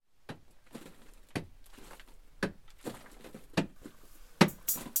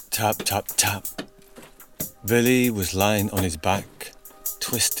tap, tap, tap. Billy was lying on his back,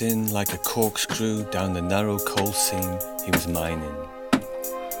 twisting like a corkscrew down the narrow coal seam he was mining.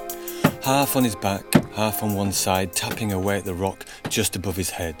 Half on his back, half on one side, tapping away at the rock just above his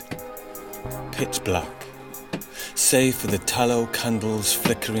head. Pitch black, save for the tallow candles'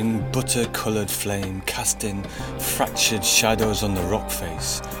 flickering butter-coloured flame, casting fractured shadows on the rock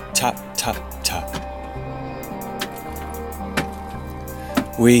face. Tap, tap, tap.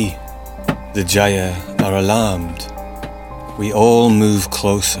 We, the Gyre, are alarmed. We all move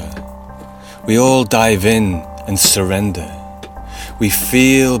closer. We all dive in and surrender. We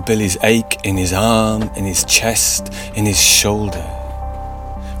feel Billy's ache in his arm, in his chest, in his shoulder.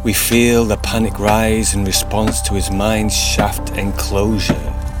 We feel the panic rise in response to his mind shaft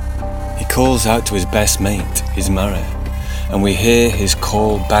enclosure. He calls out to his best mate, his Mara, and we hear his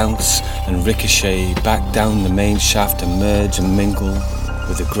call bounce and ricochet back down the main shaft and merge and mingle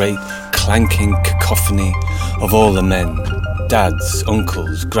with the great clanking cacophony of all the men, dads,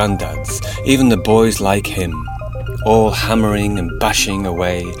 uncles, granddads, even the boys like him, all hammering and bashing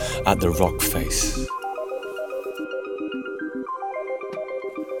away at the rock face.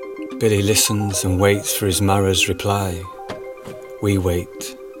 Billy listens and waits for his Mara's reply. We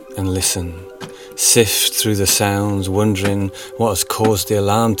wait and listen, sift through the sounds, wondering what has caused the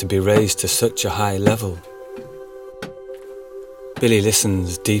alarm to be raised to such a high level. Billy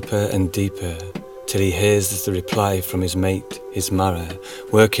listens deeper and deeper till he hears the reply from his mate, his Mara,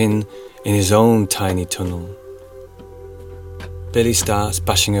 working in his own tiny tunnel. Billy starts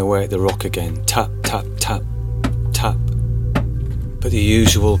bashing away at the rock again, tap, tap, tap, tap. But the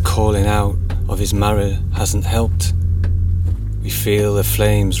usual calling out of his Mara hasn't helped. We feel the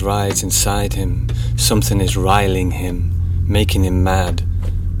flames rise inside him. Something is riling him, making him mad,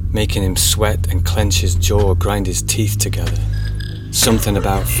 making him sweat and clench his jaw, grind his teeth together. Something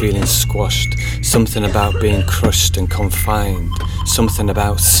about feeling squashed, something about being crushed and confined, something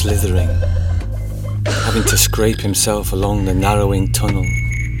about slithering, having to scrape himself along the narrowing tunnel.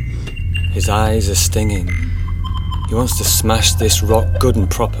 His eyes are stinging. He wants to smash this rock good and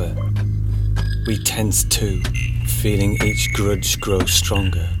proper. We tense too, feeling each grudge grow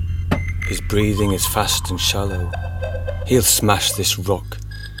stronger. His breathing is fast and shallow. He'll smash this rock.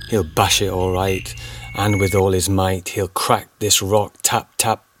 He'll bash it all right. And with all his might, he'll crack this rock. Tap,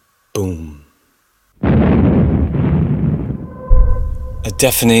 tap, boom. A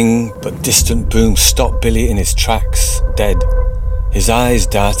deafening but distant boom stopped Billy in his tracks, dead. His eyes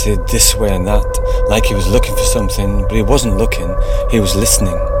darted this way and that, like he was looking for something, but he wasn't looking, he was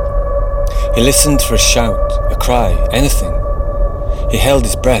listening. He listened for a shout, a cry, anything. He held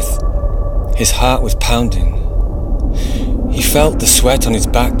his breath. His heart was pounding. He felt the sweat on his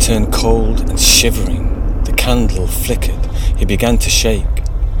back turn cold and shivering. The candle flickered. He began to shake.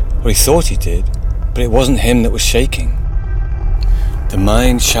 Or he thought he did, but it wasn't him that was shaking. The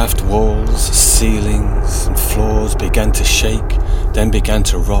mine shaft walls, ceilings and floors began to shake, then began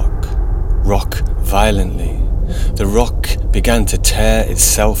to rock violently. The rock began to tear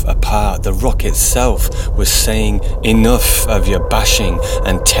itself apart. The rock itself was saying, enough of your bashing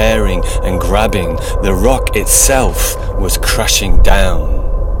and tearing and grabbing. The rock itself was crashing down.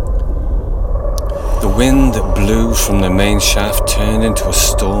 The wind that blew from the main shaft turned into a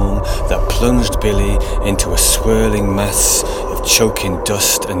storm that plunged Billy into a swirling mass of choking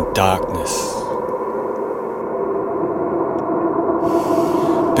dust and darkness.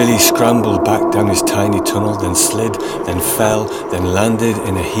 Billy scrambled back down his tiny tunnel, then slid, then fell, then landed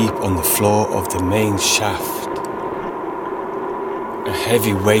in a heap on the floor of the main shaft. A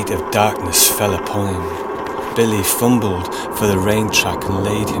heavy weight of darkness fell upon him. Billy fumbled for the rain track and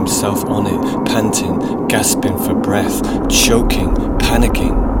laid himself on it, panting, gasping for breath, choking,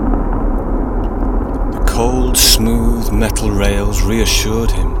 panicking. The cold, smooth metal rails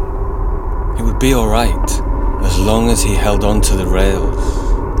reassured him. It would be all right, as long as he held on to the rails.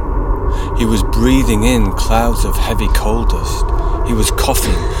 He was breathing in clouds of heavy coal dust. He was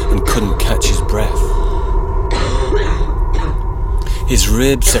coughing and couldn't catch his breath. His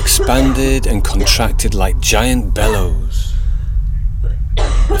ribs expanded and contracted like giant bellows.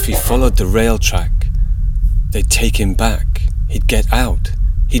 If he followed the rail track, they'd take him back. He'd get out.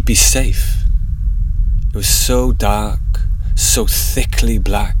 He'd be safe. It was so dark, so thickly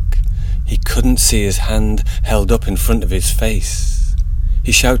black, he couldn't see his hand held up in front of his face.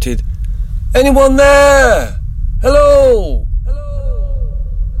 He shouted, "Anyone there? Hello? Hello?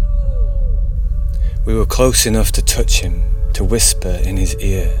 Hello?" We were close enough to touch him, to whisper in his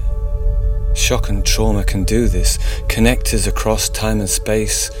ear. Shock and trauma can do this, connect us across time and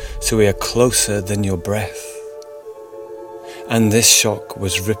space, so we are closer than your breath. and this shock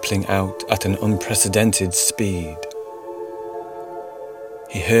was rippling out at an unprecedented speed.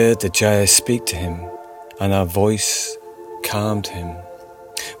 He heard the Gyre speak to him, and our voice calmed him.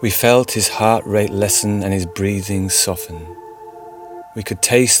 We felt his heart rate lessen and his breathing soften. We could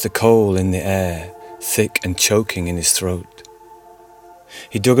taste the coal in the air, thick and choking in his throat.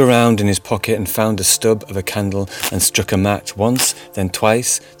 He dug around in his pocket and found a stub of a candle and struck a match once, then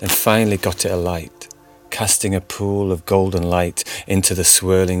twice, then finally got it alight, casting a pool of golden light into the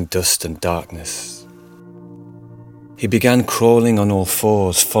swirling dust and darkness. He began crawling on all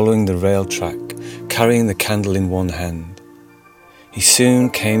fours, following the rail track, carrying the candle in one hand. He soon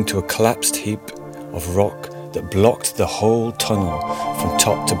came to a collapsed heap of rock that blocked the whole tunnel from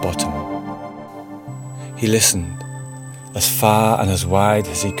top to bottom. He listened, as far and as wide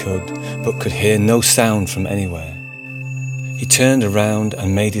as he could, but could hear no sound from anywhere. He turned around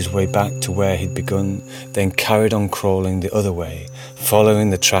and made his way back to where he'd begun, then carried on crawling the other way,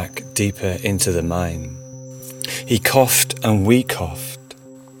 following the track deeper into the mine. He coughed and we coughed.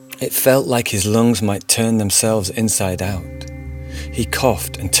 It felt like his lungs might turn themselves inside out. He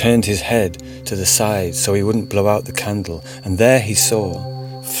coughed and turned his head to the side so he wouldn't blow out the candle, and there he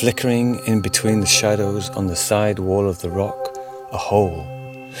saw, flickering in between the shadows on the side wall of the rock, a hole,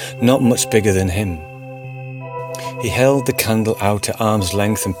 not much bigger than him. He held the candle out at arm's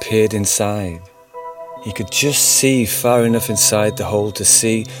length and peered inside. He could just see far enough inside the hole to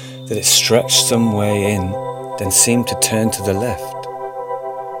see that it stretched some way in, then seemed to turn to the left.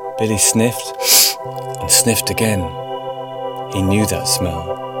 Billy sniffed and sniffed again. He knew that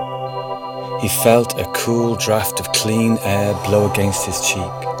smell. He felt a cool draft of clean air blow against his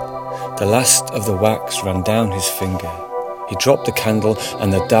cheek. The last of the wax ran down his finger. He dropped the candle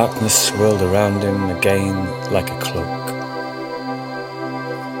and the darkness swirled around him again like a cloak.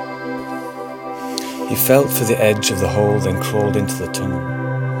 He felt for the edge of the hole, then crawled into the tunnel.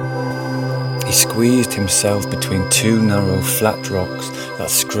 He squeezed himself between two narrow flat rocks that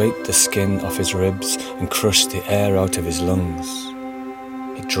scraped the skin off his ribs and crushed the air out of his lungs.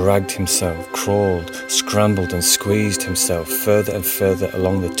 He dragged himself, crawled, scrambled and squeezed himself further and further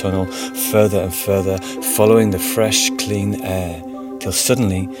along the tunnel, further and further, following the fresh, clean air, till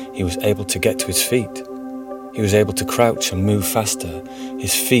suddenly he was able to get to his feet. He was able to crouch and move faster,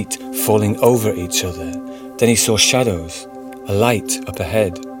 his feet falling over each other. Then he saw shadows, a light up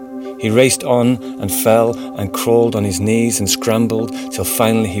ahead. He raced on and fell and crawled on his knees and scrambled till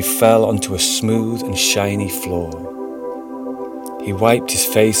finally he fell onto a smooth and shiny floor. He wiped his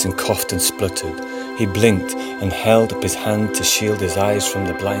face and coughed and spluttered. He blinked and held up his hand to shield his eyes from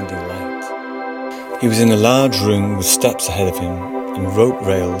the blinding light. He was in a large room with steps ahead of him and rope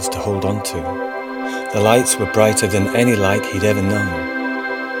rails to hold on to. The lights were brighter than any light he'd ever known.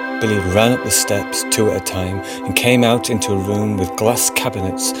 Billy ran up the steps two at a time and came out into a room with glass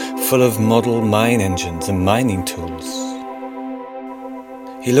cabinets full of model mine engines and mining tools.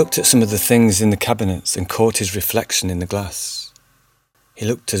 He looked at some of the things in the cabinets and caught his reflection in the glass. He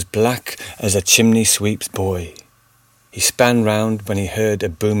looked as black as a chimney sweep's boy. He span round when he heard a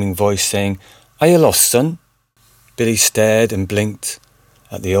booming voice saying, "Are you lost, son?" Billy stared and blinked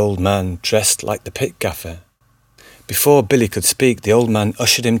at the old man dressed like the pit gaffer. Before Billy could speak, the old man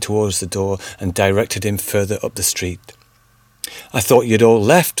ushered him towards the door and directed him further up the street. "I thought you'd all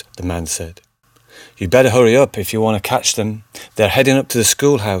left," the man said. "You'd better hurry up if you want to catch them. They're heading up to the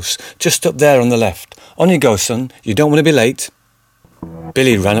schoolhouse, just up there on the left. On you go, son. You don't want to be late."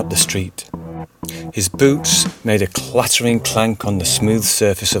 Billy ran up the street. His boots made a clattering clank on the smooth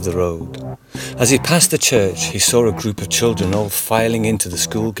surface of the road. As he passed the church, he saw a group of children all filing into the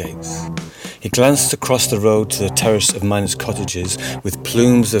school gates. He glanced across the road to the terrace of miners' cottages with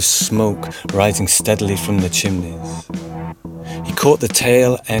plumes of smoke rising steadily from the chimneys. He caught the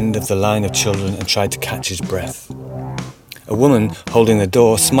tail end of the line of children and tried to catch his breath. A woman holding the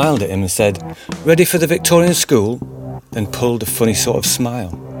door smiled at him and said, "Ready for the Victorian school?" then pulled a funny sort of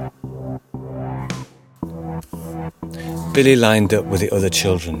smile. Billy lined up with the other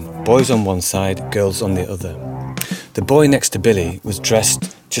children, boys on one side, girls on the other. The boy next to Billy was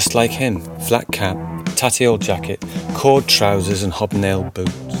dressed just like him, flat cap, tatty old jacket, cord trousers and hobnailed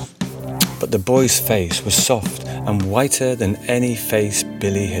boots. But the boy's face was soft and whiter than any face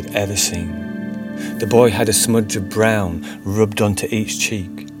Billy had ever seen. The boy had a smudge of brown rubbed onto each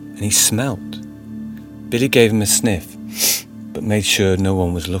cheek, and he smelt. Billy gave him a sniff, but made sure no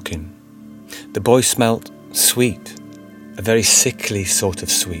one was looking. The boy smelt sweet, a very sickly sort of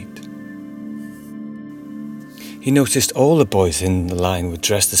sweet. He noticed all the boys in the line were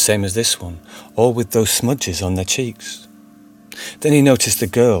dressed the same as this one, all with those smudges on their cheeks. Then he noticed the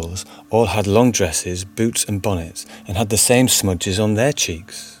girls all had long dresses, boots and bonnets, and had the same smudges on their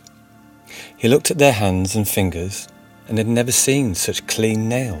cheeks. He looked at their hands and fingers and had never seen such clean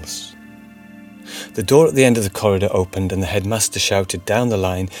nails. The door at the end of the corridor opened and the headmaster shouted down the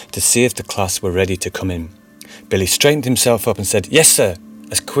line to see if the class were ready to come in. Billy straightened himself up and said, "Yes, sir,"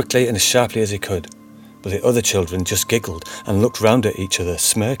 as quickly and as sharply as he could. But the other children just giggled and looked round at each other,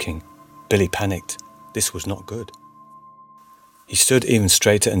 smirking. Billy panicked. This was not good. He stood even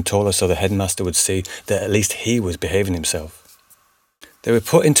straighter and taller so the headmaster would see that at least he was behaving himself. They were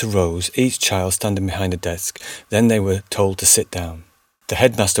put into rows, each child standing behind a desk. Then they were told to sit down. The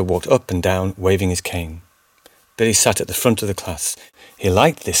headmaster walked up and down, waving his cane. Billy sat at the front of the class. He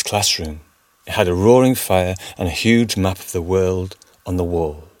liked this classroom. It had a roaring fire and a huge map of the world on the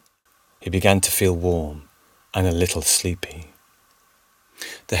wall. He began to feel warm and a little sleepy.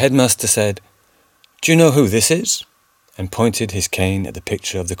 The headmaster said, "Do you know who this is?" and pointed his cane at the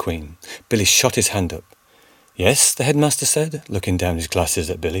picture of the Queen. Billy shot his hand up. "Yes," the headmaster said, looking down his glasses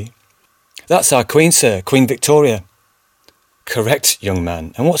at Billy. "That's our Queen, sir, Queen Victoria." "Correct, young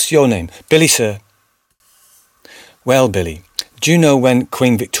man. And what's your name?" "Billy, sir." "Well, Billy, do you know when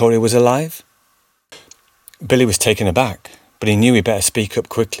Queen Victoria was alive?" Billy was taken aback, but he knew he'd better speak up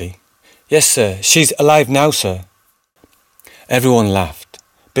quickly. "Yes, sir. She's alive now, sir." Everyone laughed.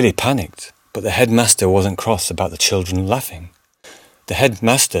 Billy panicked, but the headmaster wasn't cross about the children laughing. The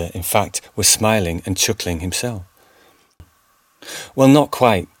headmaster, in fact, was smiling and chuckling himself. "Well, not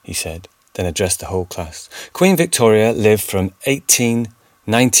quite," he said, then addressed the whole class. "Queen Victoria lived from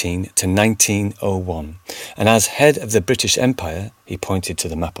 1819 to 1901, and as head of the British Empire," he pointed to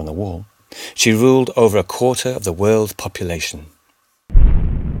the map on the wall, "she ruled over a quarter of the world's population."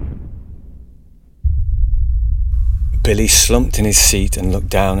 Billy slumped in his seat and looked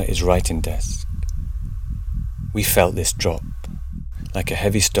down at his writing desk. We felt this drop, like a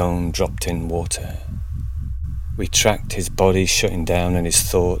heavy stone dropped in water. We tracked his body shutting down and his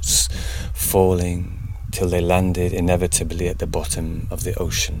thoughts falling till they landed inevitably at the bottom of the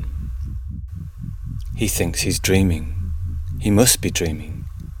ocean. He thinks he's dreaming. He must be dreaming.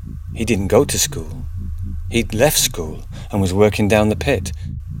 He didn't go to school. He'd left school and was working down the pit.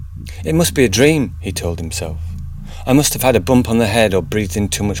 It must be a dream, he told himself. I must have had a bump on the head or breathed in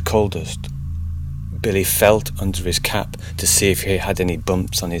too much coal dust. Billy felt under his cap to see if he had any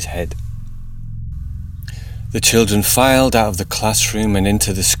bumps on his head. The children filed out of the classroom and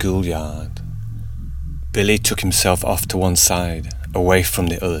into the schoolyard. Billy took himself off to one side, away from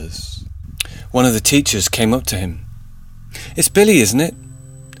the others. One of the teachers came up to him. "It's Billy, isn't it?"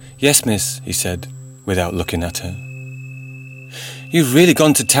 "Yes, miss," he said, without looking at her. "You've really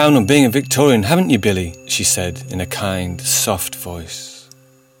gone to town on being a Victorian, haven't you, Billy?" she said in a kind, soft voice.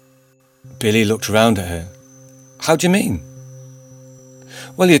 Billy looked round at her. "How do you mean?"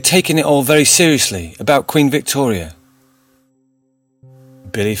 "Well, you're taking it all very seriously, about Queen Victoria."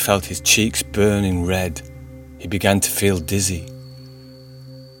 Billy felt his cheeks burning red. He began to feel dizzy.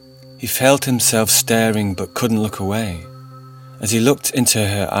 He felt himself staring but couldn't look away. As he looked into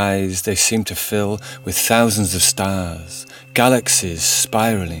her eyes, they seemed to fill with thousands of stars, galaxies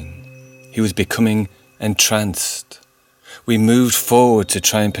spiraling. He was becoming entranced. We moved forward to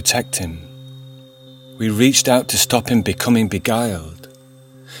try and protect him. We reached out to stop him becoming beguiled.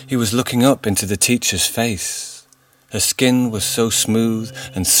 He was looking up into the teacher's face. Her skin was so smooth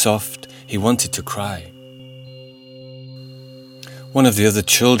and soft, he wanted to cry. One of the other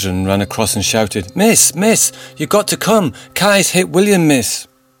children ran across and shouted, "Miss, miss, you got to come. Kai's hit William, miss."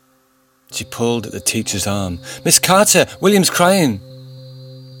 She pulled at the teacher's arm. "Miss Carter, William's crying."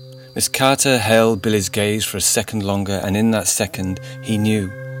 Miss Carter held Billy's gaze for a second longer, and in that second he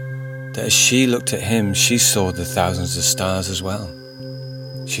knew that as she looked at him, she saw the thousands of stars as well.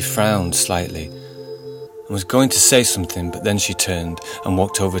 She frowned slightly and was going to say something, but then she turned and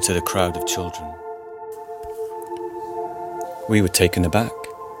walked over to the crowd of children. We were taken aback.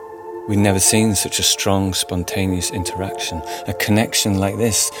 We'd never seen such a strong, spontaneous interaction, a connection like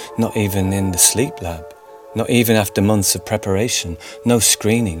this, not even in the sleep lab, not even after months of preparation. No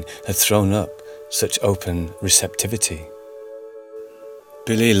screening had thrown up such open receptivity.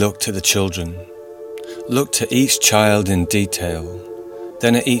 Billy looked at the children, looked at each child in detail,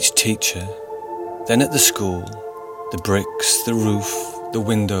 then at each teacher, then at the school, the bricks, the roof, the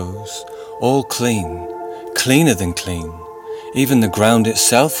windows, all clean, cleaner than clean. Even the ground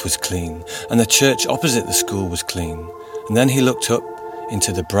itself was clean, and the church opposite the school was clean. And then he looked up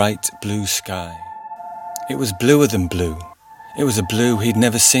into the bright blue sky. It was bluer than blue. It was a blue he'd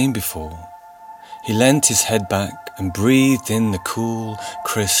never seen before. He leant his head back and breathed in the cool,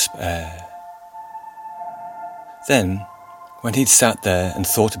 crisp air. Then, When he'd sat there and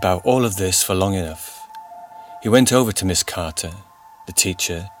thought about all of this for long enough, he went over to Miss Carter, the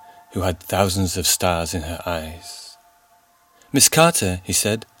teacher, who had thousands of stars in her eyes. "Miss Carter," he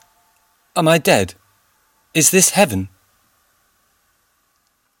said, "am I dead? Is this heaven?"